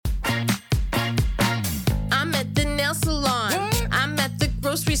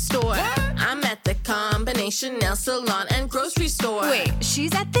combination nail salon and grocery store. Wait,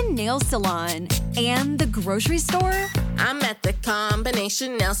 she's at the nail salon and the grocery store? I'm at the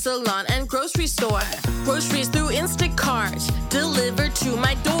combination nail salon and grocery store. Groceries through Instacart, delivered to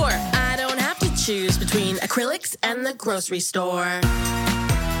my door. I don't have to choose between acrylics and the grocery store.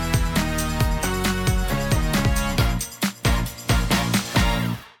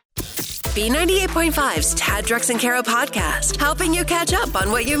 B98.5's Tad, Drex, and Kara podcast, helping you catch up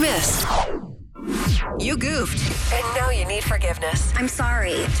on what you missed. You goofed, and now you need forgiveness. I'm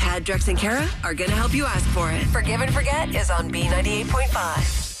sorry. Tad, Drex, and Kara are going to help you ask for it. Forgive and Forget is on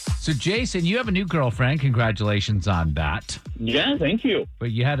B98.5. So, Jason, you have a new girlfriend. Congratulations on that. Yeah, thank you.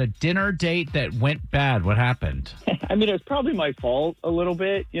 But you had a dinner date that went bad. What happened? I mean, it's probably my fault a little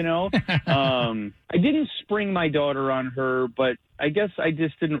bit, you know. I didn't spring my daughter on her, but I guess I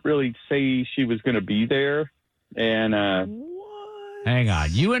just didn't really say she was going to be there. And Hang on.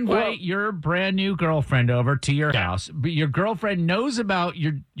 You invite your brand new girlfriend over to your house, but your girlfriend knows about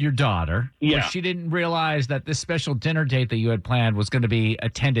your daughter. Yeah. But she didn't realize that this special dinner date that you had planned was going to be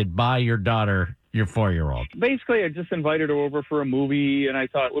attended by your daughter, your 4-year-old. basically, I just invited her over for a movie, and I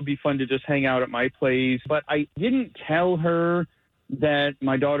thought it would be fun to just hang out at my place. But I didn't tell her that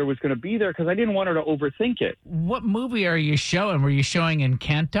my daughter was going to be there because I didn't want her to overthink it. What movie are you showing? Were you showing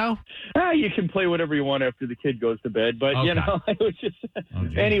Encanto? You can play whatever you want after the kid goes to bed. But, Okay. you know, it was just...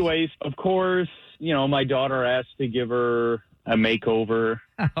 Anyways, of course, you know, my daughter asked to give her a makeover.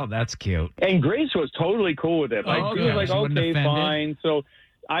 Oh, that's cute. And Grace was totally cool with it. Like, Oh, she was okay. like, She wasn't okay, offended? fine. So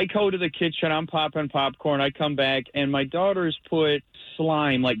I go to the kitchen. I'm popping popcorn. I come back, and my daughter's put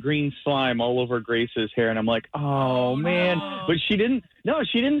slime, like green slime, all over Grace's hair. And I'm like, oh, man. But she didn't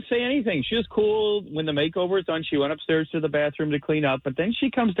say anything. She was cool. When the makeover was done, she went upstairs to the bathroom to clean up. But then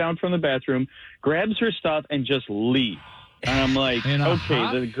she comes down from the bathroom, grabs her stuff, and just leaves. And I'm like,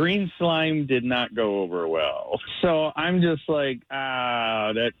 okay, the green slime did not go over well. So I'm just like,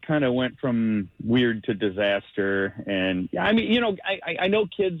 that kind of went from weird to disaster. And I mean, you know, I know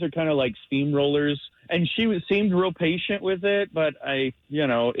kids are kind of like steamrollers, and she seemed real patient with it, but I, you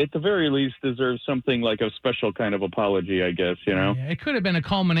know, at the very least deserves something like a special kind of apology, I guess, you know? Yeah, it could have been a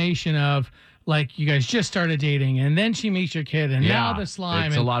culmination of, like, you guys just started dating, and then she meets your kid, and now the slime.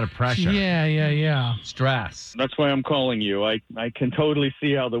 It's a lot of pressure. Yeah. Stress. That's why I'm calling you. I can totally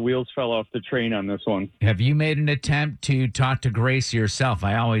see how the wheels fell off the train on this one. Have you made an attempt to talk to Grace yourself?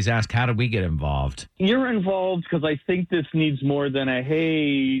 I always ask, how do we get involved? You're involved because I think this needs more than a,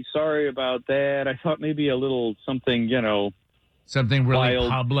 hey, sorry about that. I thought maybe a little something, you know. Something really wild.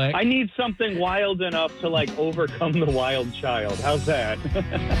 public? I need something wild enough to, like, overcome the wild child. How's that?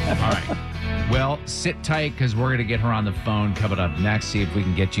 All right. Well, sit tight because we're going to get her on the phone coming up next, see if we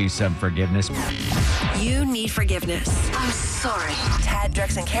can get you some forgiveness. You need forgiveness. I'm sorry. Tad,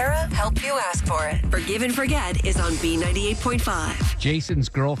 Drex, and Kara help you ask for it. Forgive and Forget is on B98.5. Jason's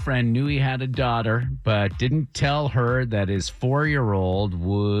girlfriend knew he had a daughter, but didn't tell her that his 4-year-old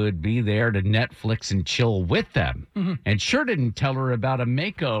would be there to Netflix and chill with them. And sure didn't tell her about a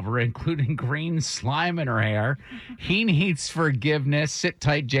makeover, including green slime in her hair. He needs forgiveness. Sit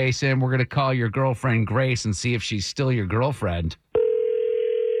tight, Jason. We're going to call your girlfriend Grace and see if she's still your girlfriend.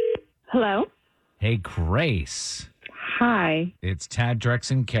 Hello? Hey, Grace. Hi. It's Tad,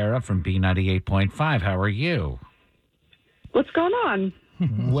 Drex, and Kara from B98.5. How are you? What's going on?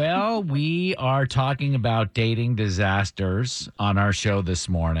 Well, we are talking about dating disasters on our show this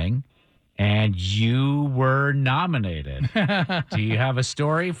morning, and you were nominated. Do you have a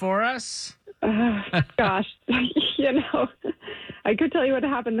story for us? Gosh, you know, I could tell you what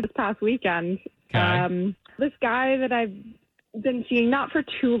happened this past weekend. Okay. This guy that I've been seeing not for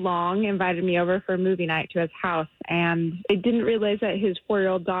too long invited me over for a movie night to his house, and I didn't realize that his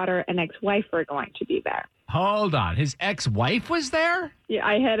 4-year-old daughter and ex-wife were going to be there. Hold on. His ex-wife was there? Yeah,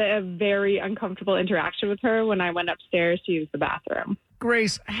 I had a very uncomfortable interaction with her when I went upstairs to use the bathroom.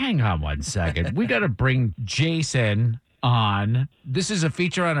 Grace, hang on one second. We got to bring Jason on. This is a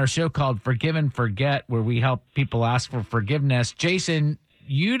feature on our show called Forgive and Forget, where we help people ask for forgiveness. Jason,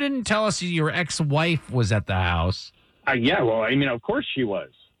 you didn't tell us your ex-wife was at the house. Yeah, well, I mean, of course she was.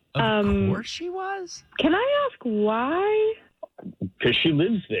 Of course she was? Can I ask why? Because she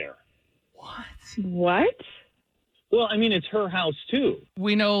lives there. What? Well, I mean, it's her house, too.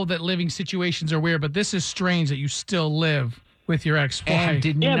 We know that living situations are weird, but this is strange that you still live with your ex-wife. And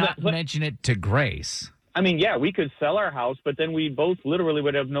did Yeah, not but- mention it to Grace. I mean, yeah, we could sell our house, but then we both literally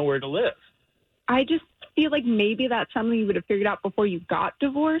would have nowhere to live. I just feel like maybe that's something you would have figured out before you got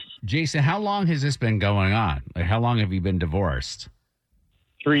divorced. Jason, how long has this been going on? Like, how long have you been divorced?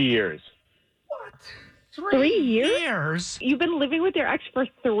 3 years. 3 years? You've been living with your ex for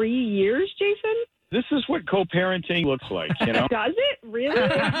 3 years, Jason? This is what co-parenting looks like, you know? Does it really?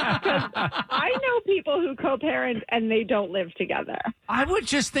 Because I know people who co-parent and they don't live together. I would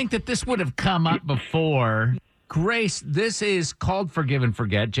just think that this would have come up before. Grace, this is called Forgive and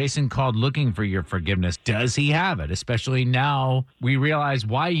Forget. Jason called looking for your forgiveness. Does he have it? Especially now we realize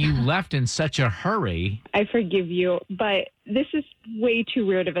why you left in such a hurry. I forgive you, but this is way too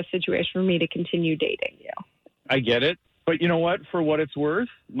weird of a situation for me to continue dating you. I get it. But you know what? For what it's worth,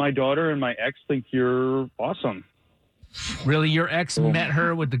 my daughter and my ex think you're awesome. Really, your ex met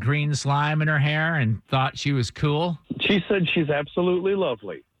her with the green slime in her hair and thought she was cool? She said she's absolutely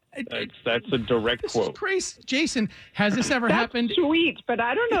lovely. That's a direct This quote. is crazy. Jason, has this ever That's happened? sweet, but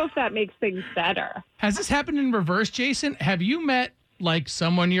I don't know if that makes things better. Has this happened in reverse, Jason? Have you met like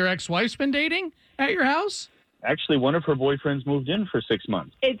someone your ex-wife's been dating at your house? Actually, one of her boyfriends moved in for 6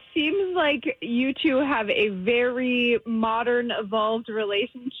 months. It seems like you two have a very modern, evolved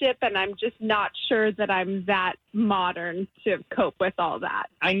relationship, and I'm just not sure that I'm that modern to cope with all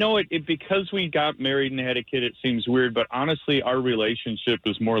that. I know it because we got married and had a kid, it seems weird, but honestly, our relationship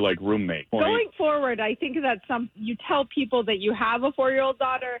is more like roommate. Going forward, I think that you tell people that you have a 4-year-old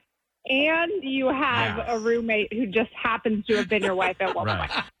daughter and you have a roommate who just happens to have been your wife at one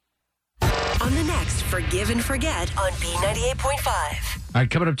point. On the next Forgive and Forget on B98.5. All right,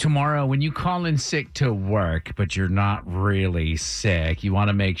 coming up tomorrow, when you call in sick to work, but you're not really sick, you want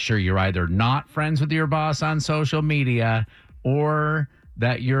to make sure you're either not friends with your boss on social media or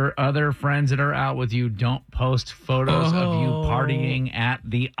that your other friends that are out with you don't post photos of you partying at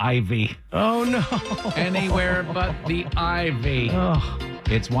the Ivy. Oh, no. Anywhere but the Ivy. Oh.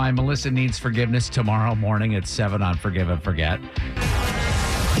 It's why Melissa needs forgiveness tomorrow morning at 7 on Forgive and Forget.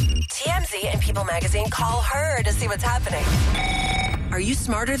 TMZ and People Magazine call her to see what's happening. Are You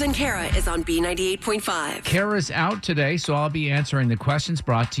Smarter Than Kara is on B98.5. Kara's out today, so I'll be answering the questions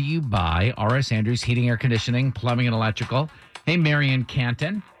brought to you by R.S. Andrews Heating, Air Conditioning, Plumbing, and Electrical. Hey, Marion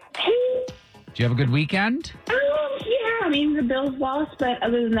Canton. Hey. Did you have a good weekend? Yeah, I mean, the Bills lost, but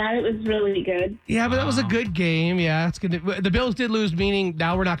other than that, it was really good. Yeah, but that was a good game. Yeah, it's good. The Bills did lose, meaning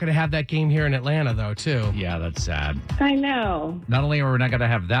now we're not going to have that game here in Atlanta, though, too. Yeah, that's sad. I know. Not only are we not going to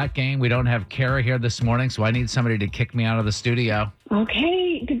have that game, we don't have Kara here this morning, so I need somebody to kick me out of the studio.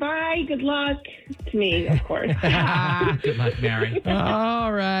 Okay, goodbye. Good luck to me, of course. Good luck, Mary.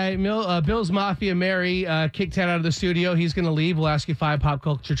 All right. Bill's Mafia Mary kicked Tad out of the studio. He's going to leave. We'll ask you 5 pop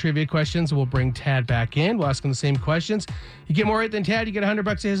culture trivia questions. We'll bring Tad back in. We'll ask him the same questions. You get more right than Tad, you get $100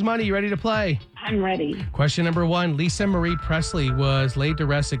 of his money. You ready to play? I'm ready. Question number 1. Lisa Marie Presley was laid to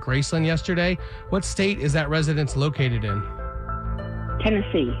rest at Graceland yesterday. What state is that residence located in?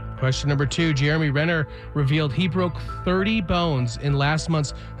 Tennessee. Question number 2. Jeremy Renner revealed he broke 30 bones in last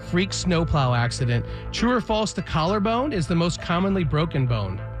month's freak snowplow accident. True or false, the collarbone is the most commonly broken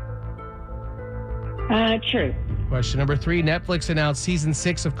bone? True. Question number 3. Netflix announced season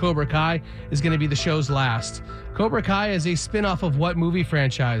 6 of Cobra Kai is going to be the show's last. Cobra Kai is a spin-off of what movie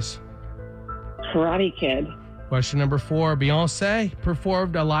franchise? Karate Kid. Question number 4. Beyonce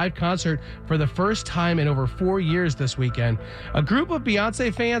performed a live concert for the first time in over 4 years this weekend. A group of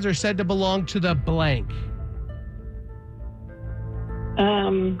Beyonce fans are said to belong to the blank.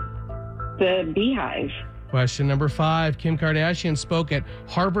 The Beehive. Question number 5. Kim Kardashian spoke at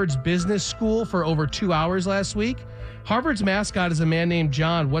Harvard's business school for over 2 hours last week. Harvard's mascot is a man named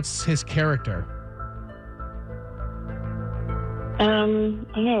John. What's his character?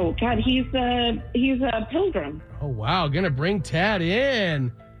 Oh God, he's a pilgrim. Oh wow, gonna bring Tad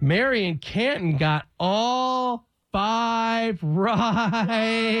in. Marion Canton got all 5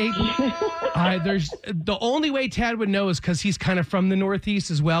 right. All right, there's the only way Tad would know is because he's kind of from the Northeast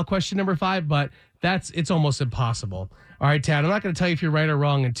as well. Question number 5, but it's almost impossible. All right, Tad, I'm not going to tell you if you're right or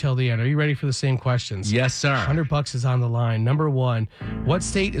wrong until the end. Are you ready for the same questions? Yes, sir. $100 is on the line. Number 1, what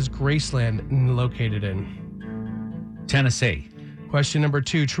state is Graceland located in? Tennessee. Question number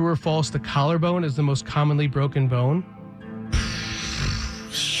 2, true or false, the collarbone is the most commonly broken bone?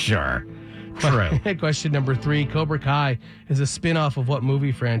 Sure. True. Question number 3, Cobra Kai is a spin-off of what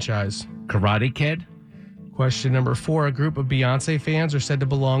movie franchise? Karate Kid. Question number 4, a group of Beyonce fans are said to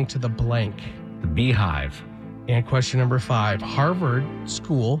belong to the blank. The Beehive. And question number 5, Harvard's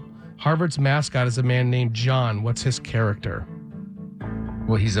mascot is a man named John. What's his character?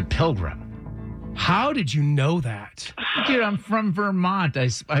 Well, he's a pilgrim. How did you know that? Dude, I'm from Vermont.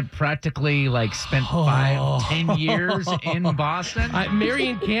 I practically spent 10 years in Boston. Mary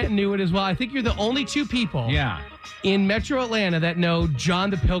and Canton knew it as well. I think you're the only two people in Metro Atlanta that know John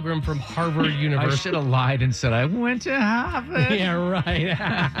the Pilgrim from Harvard University. I should have lied and said I went to Harvard. Yeah,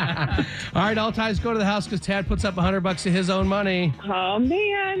 right. All right, all ties go to the house because Tad puts up $100 of his own money. Oh,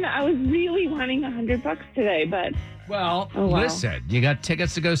 man. I was really wanting $100 today, but... Well, listen, you got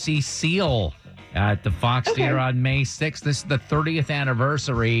tickets to go see Seal at the Fox Theater on May 6th. This is the 30th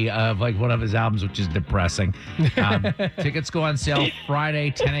anniversary of one of his albums, which is depressing. Tickets go on sale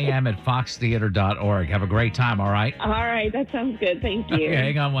Friday, 10 a.m. at foxtheater.org. Have a great time, all right? All right, that sounds good. Thank you. Okay,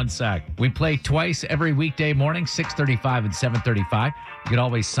 hang on one sec. We play twice every weekday morning, 6:35 and 7:35. You can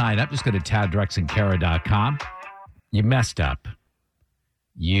always sign up. Just go to taddrexandkara.com. You messed up.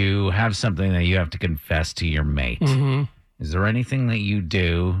 You have something that you have to confess to your mate. Mm-hmm. Is there anything that you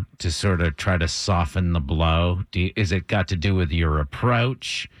do to sort of try to soften the blow? Is it got to do with your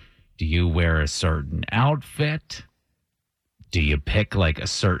approach? Do you wear a certain outfit? Do you pick a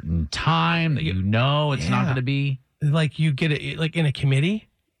certain time that you know it's not going to be? Like you get it in a committee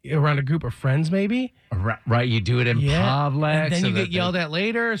around a group of friends, maybe? Right. You do it in public. And then you get yelled at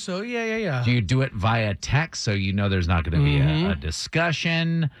later. So, yeah. Do you do it via text so you know there's not going to be a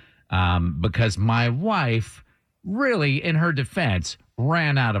discussion? Because my wife... really, in her defense,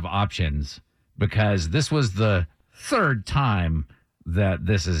 ran out of options because this was the third time that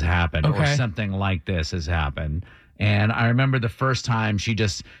this has happened or something like this has happened. And I remember the first time she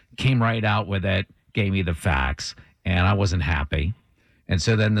just came right out with it, gave me the facts, and I wasn't happy. And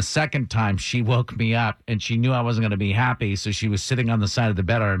so then the second time she woke me up and she knew I wasn't going to be happy. So she was sitting on the side of the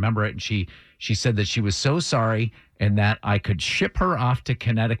bed. I remember it. And she said that she was so sorry and that I could ship her off to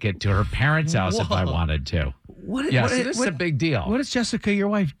Connecticut to her parents' house if I wanted to. So this is a big deal. What does Jessica, your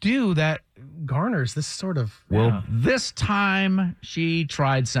wife, do that garners this sort of... Well, this time she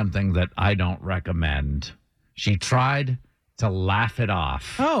tried something that I don't recommend. She tried to laugh it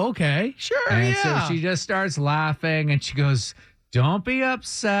off. Oh, okay. Sure, and so she just starts laughing and she goes, "Don't be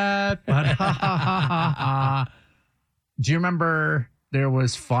upset, but ha ha ha ha ha." Do you remember there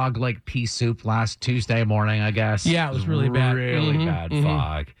was fog like pea soup last Tuesday morning, I guess? Yeah, it was really bad. Really bad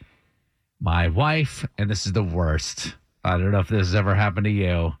fog. My wife, and this is the worst. I don't know if this has ever happened to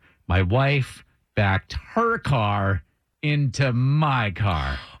you. My wife backed her car into my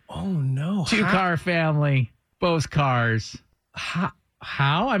car. Oh, no. Two-car family, both cars. How?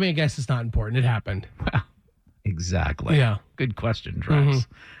 I mean, I guess it's not important. It happened. Well, exactly. Yeah. Good question, Drex.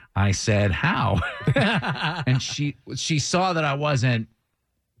 I said, how? And she saw that I wasn't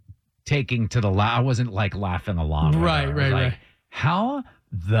taking to the I wasn't laughing along. Right. How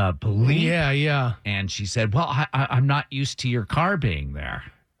the bleep? Yeah. And she said, "Well, I'm not used to your car being there."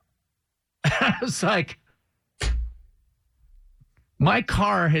 I was like, my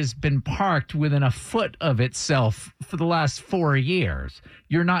car has been parked within a foot of itself for the last 4 years.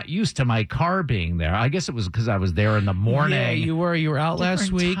 You're not used to my car being there. I guess it was because I was there in the morning. Yeah, you were. You were out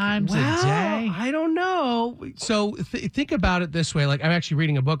last week. Times a day. I don't know. So think about it this way. I'm actually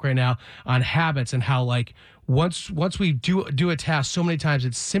reading a book right now on habits and how once we do a task so many times,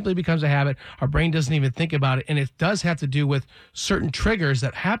 it simply becomes a habit. Our brain doesn't even think about it. And it does have to do with certain triggers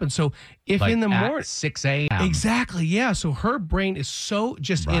that happen. So if in the morning, 6 a.m. Exactly. Yeah. So her brain is so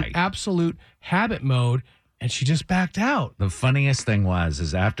just in absolute habit mode. And she just backed out. The funniest thing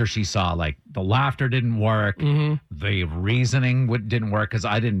is after she saw the laughter didn't work, the reasoning didn't work because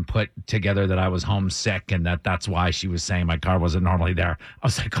I didn't put together that I was homesick and that's why she was saying my car wasn't normally there. I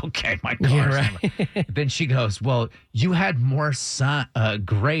was like, okay, my car. Yeah, right. Then she goes, "Well, you had more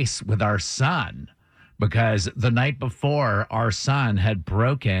grace with our son." Because the night before, our son had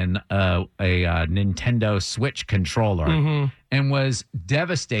broken a Nintendo Switch controller and was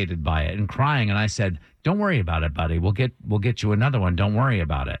devastated by it and crying. And I said, "Don't worry about it, buddy. We'll get you another one. Don't worry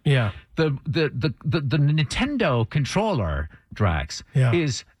about it." Yeah. The Nintendo controller, Drex,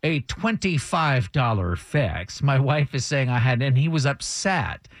 is a $25 fix. My wife is saying and he was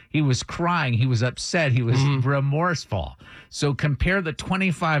upset. He was crying. He was upset. He was remorseful. So compare the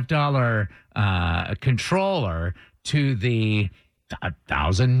 $25 controller to the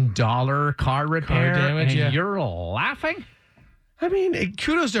 $1,000 car repair, damage, and you're laughing? I mean,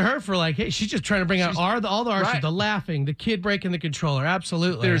 kudos to her for hey, she's just trying to bring out all the arson, the laughing, the kid breaking the controller.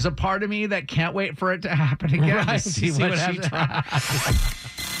 Absolutely. There's a part of me that can't wait for it to happen again to see what she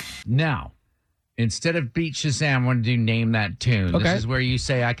tries. Now, instead of Beat Shazam, I want to do Name That Tune. Okay. This is where you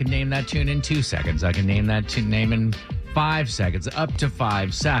say, I can name that tune in 2 seconds. I can name that name in 5 seconds, up to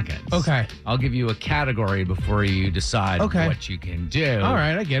 5 seconds. Okay. I'll give you a category before you decide what you can do. All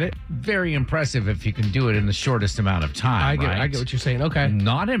right, I get it. Very impressive if you can do it in the shortest amount of time. I get what you're saying. Okay.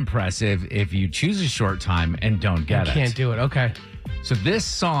 Not impressive if you choose a short time and don't get it. Can't do it. Okay. So this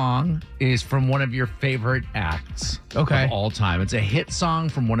song is from one of your favorite acts of all time. It's a hit song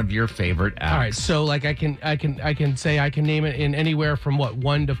from one of your favorite acts. All right, so like I can say I can name it in anywhere from what,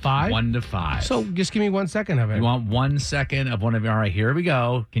 1 to 5? 1 to 5. So just give me 1 second of it. You want 1 second of one of your. All right, here we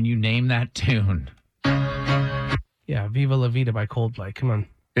go. Can you name that tune? Yeah, Viva La Vida by Coldplay. Come on.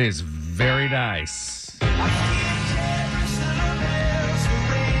 It is very nice.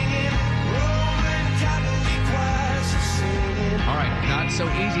 All right, not so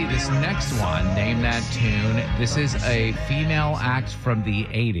easy. This next one, name that tune. This is a female act from the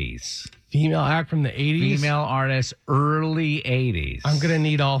 80s. Female act from the 80s? Female artist, early 80s. I'm going to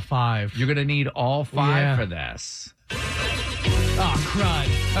need all 5. You're going to need all 5 for this. Oh, crud.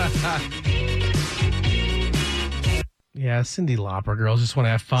 Yeah, Cyndi Lauper girls just want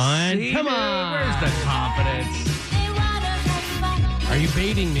to have fun. See, come on. Where's the confidence? Are you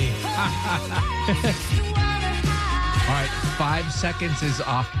baiting me? All right, 5 seconds is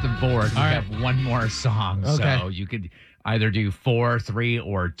off the board. We have one more song. Okay. So you could either do 4, 3,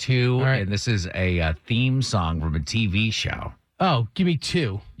 or 2. Right. And this is a theme song from a TV show. Oh, give me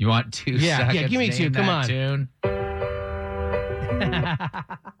 2. You want 2 seconds? Yeah, give me 2. Come on. Tune?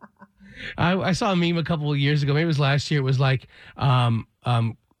 I saw a meme a couple of years ago. Maybe it was last year. It was like,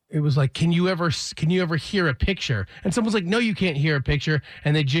 can you ever hear a picture? And someone's like, no, you can't hear a picture.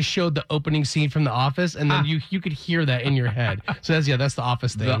 And they just showed the opening scene from The Office, and then you could hear that in your head. So that's The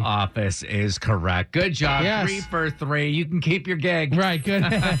Office thing. The Office is correct. Good job. Yes. 3 for 3. You can keep your gig. Right. Good.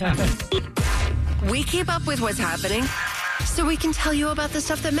 We keep up with what's happening so we can tell you about the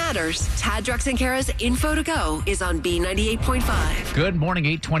stuff that matters. Tad, Drex, and Kara's Info to Go is on B98.5. Good morning,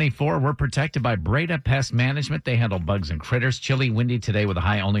 824. We're protected by Breda Pest Management. They handle bugs and critters. Chilly, windy today with a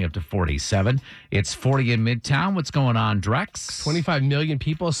high only up to 47. It's 40 in Midtown. What's going on, Drex? 25 million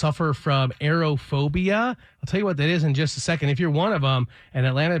people suffer from aerophobia. I'll tell you what that is in just a second. If you're one of them, an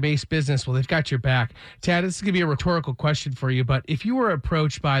Atlanta-based business, well, they've got your back. Tad, this is going to be a rhetorical question for you, but if you were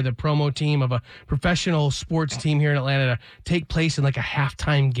approached by the promo team of a professional sports team here in Atlanta to take place in like a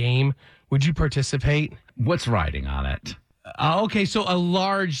halftime game, would you participate? What's riding on it? Okay, so a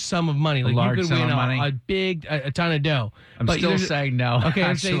large sum of money. Like large you could sum win of money? a ton of dough. I'm But still there's saying no, Okay,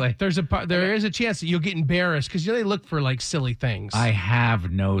 actually. there is a chance that you'll get embarrassed because they look for like silly things. I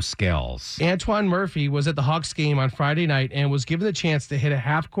have no skills. Antoine Murphy was at the Hawks game on Friday night and was given the chance to hit a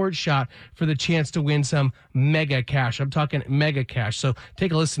half-court shot for the chance to win some mega cash. I'm talking mega cash. So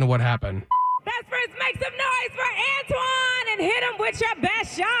take a listen to what happened. Best friends, make some noise for Antoine and hit him with your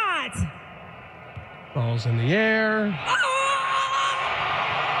best shot. Balls in the air. Come on!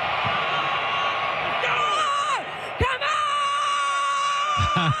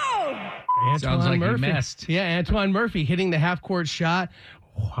 Sounds like you missed. Yeah, Antoine Murphy hitting the half-court shot.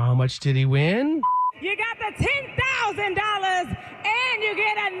 How much did he win? You got the $10,000, and you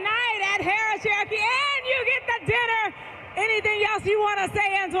get a night at Harris Cherokee, and you get the dinner. Anything else you want to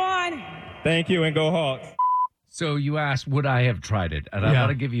say, Antoine? Thank you, and go Hawks. So you asked, would I have tried it? And I want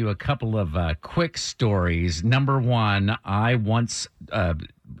to give you a couple of quick stories. Number one, I once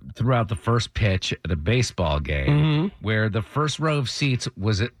threw out the first pitch at a baseball game where the first row of seats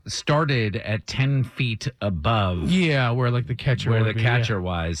started at 10 feet above. Yeah, where like the catcher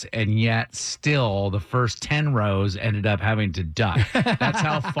was, and yet still the first 10 rows ended up having to duck. That's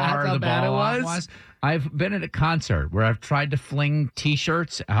how far the ball was. I've been at a concert where I've tried to fling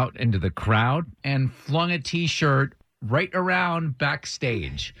T-shirts out into the crowd and flung a T-shirt right around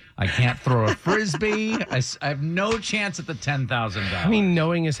backstage. I can't throw a Frisbee. I have no chance at the $10,000. I mean,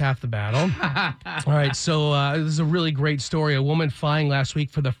 knowing is half the battle. All right, so this is a really great story. A woman flying last week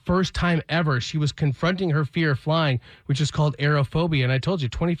for the first time ever. She was confronting her fear of flying, which is called aerophobia. And I told you,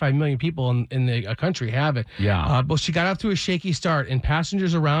 25 million people in the country have it. Yeah. But she got off to a shaky start, and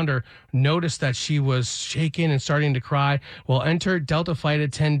passengers around her noticed that she was shaking and starting to cry. Well, enter Delta flight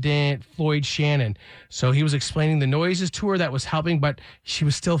attendant Floyd Shannon. So he was explaining the noises to her that was helping, but she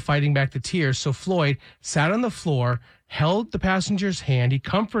was still fighting back the tears. So Floyd sat on the floor, held the passenger's hand. He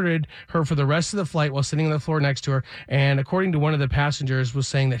comforted her for the rest of the flight while sitting on the floor next to her. And according to one of the passengers, was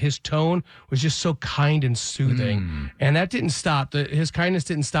saying that his tone was just so kind and soothing. And that didn't stop. His kindness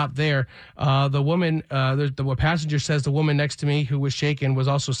didn't stop there. The woman, the passenger says the woman next to me who was shaken was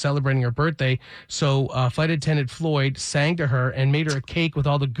also celebrating her birthday. So flight attendant Floyd sang to her and made her a cake with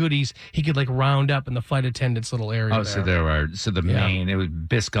all the goodies he could like round up in the flight attendant's little area. Oh, so there were, it was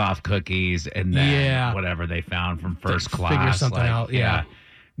Biscoff cookies and then whatever they found from first first class. Figure something out. Yeah.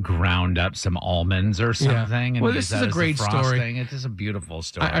 Ground up some almonds or something. And well, this is a great story. It is a beautiful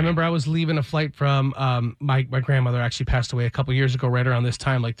story. I remember I was leaving a flight from my grandmother actually passed away a couple years ago, right around this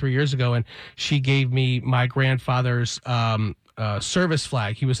time, like 3 years ago, and she gave me my grandfather's service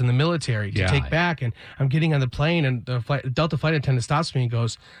flag. He was in the military to take back, and I'm getting on the plane, and the Delta flight attendant stops me and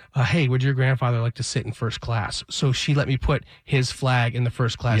goes, "Hey, would your grandfather like to sit in first class?" So she let me put his flag in the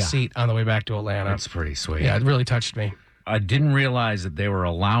first class seat on the way back to Atlanta. That's pretty sweet. Yeah, it really touched me. I didn't realize that they were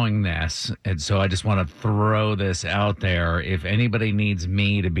allowing this, and so I just want to throw this out there. If anybody needs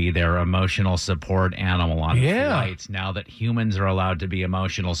me to be their emotional support animal on flights, now that humans are allowed to be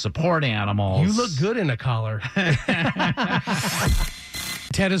emotional support animals. You look good in a collar.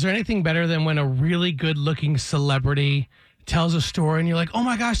 Ted, is there anything better than when a really good-looking celebrity tells a story and you're like, oh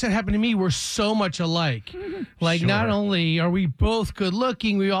my gosh, that happened to me. We're so much alike. Like, not only are we both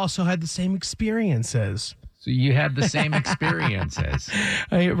good-looking, we also had the same experiences. So you had the same experiences.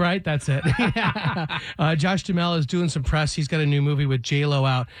 Right, that's it. Josh Duhamel is doing some press. He's got a new movie with J-Lo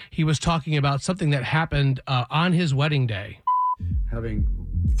out. He was talking about something that happened on his wedding day. Having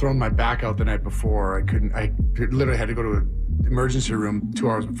thrown my back out the night before, I literally had to go to an emergency room 2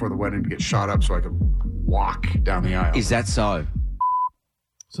 hours before the wedding to get shot up so I could walk down the aisle. Is that so?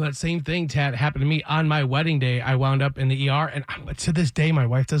 So that same thing, Tad, happened to me on my wedding day. I wound up in the ER, and to this day, my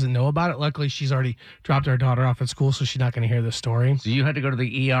wife doesn't know about it. Luckily, she's already dropped our daughter off at school, so she's not going to hear this story. So you had to go to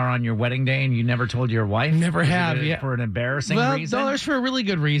the ER on your wedding day, and you never told your wife? Never have, yeah. For an embarrassing reason? No, there's for a really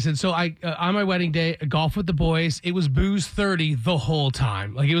good reason. So I, on my wedding day, golf with the boys. It was booze 30 the whole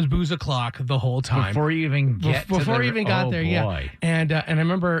time. Like, it was booze o'clock the whole time. Before you even get Before you even got there, yeah. And I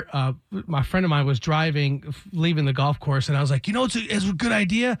remember my friend of mine was driving, leaving the golf course, and I was like, you know, it's a good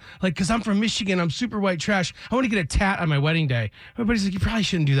idea? Like, because I'm from Michigan, I'm super white trash. I want to get a tat on my wedding day. Everybody's like, you probably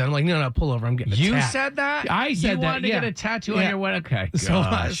shouldn't do that. I'm like, no, pull over. I'm getting a tat. You said that? I said that. You wanted to get a tattoo on your wedding? Okay. So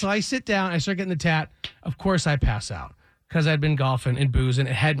I sit down, I start getting the tat. Of course, I pass out because I'd been golfing and boozing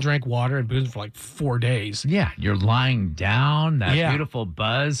and hadn't drank water and boozing for like 4 days. Yeah, you're lying down. That beautiful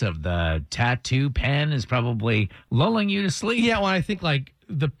buzz of the tattoo pen is probably lulling you to sleep. Yeah, well, I think like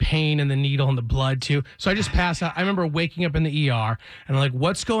the pain and the needle and the blood too. So I just passed out. I remember waking up in the ER and I'm like,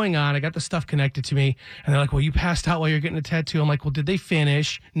 what's going on? I got the stuff connected to me. And they're like, well, you passed out while you're getting a tattoo. I'm like, well, did they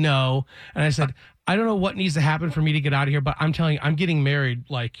finish? No. And I said, I don't know what needs to happen for me to get out of here, but I'm telling you, I'm getting married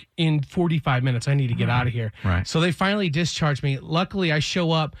like in 45 minutes. I need to get out of here. Right. So they finally discharged me. Luckily, I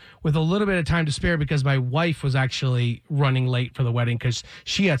show up with a little bit of time to spare because my wife was actually running late for the wedding because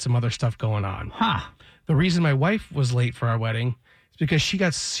she had some other stuff going on. The reason my wife was late for our wedding because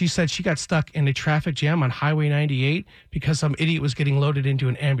she said she got stuck in a traffic jam on Highway 98 because some idiot was getting loaded into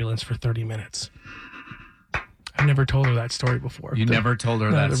an ambulance for 30 minutes. I never told her that story before. You never told her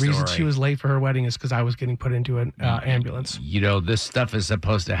that story. The reason she was late for her wedding is because I was getting put into an ambulance. You know, this stuff is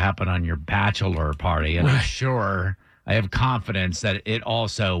supposed to happen on your bachelor party, and I'm sure I have confidence that it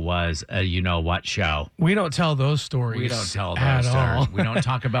also was a you-know-what show. We don't tell those stories. We don't tell those stories. We don't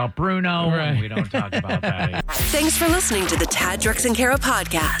talk about Bruno. And we don't talk about that. Thanks for listening to the Tad, Drex, and Kara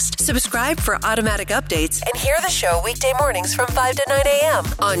podcast. Subscribe for automatic updates and hear the show weekday mornings from 5 to 9 a.m.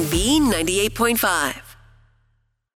 on B98.5.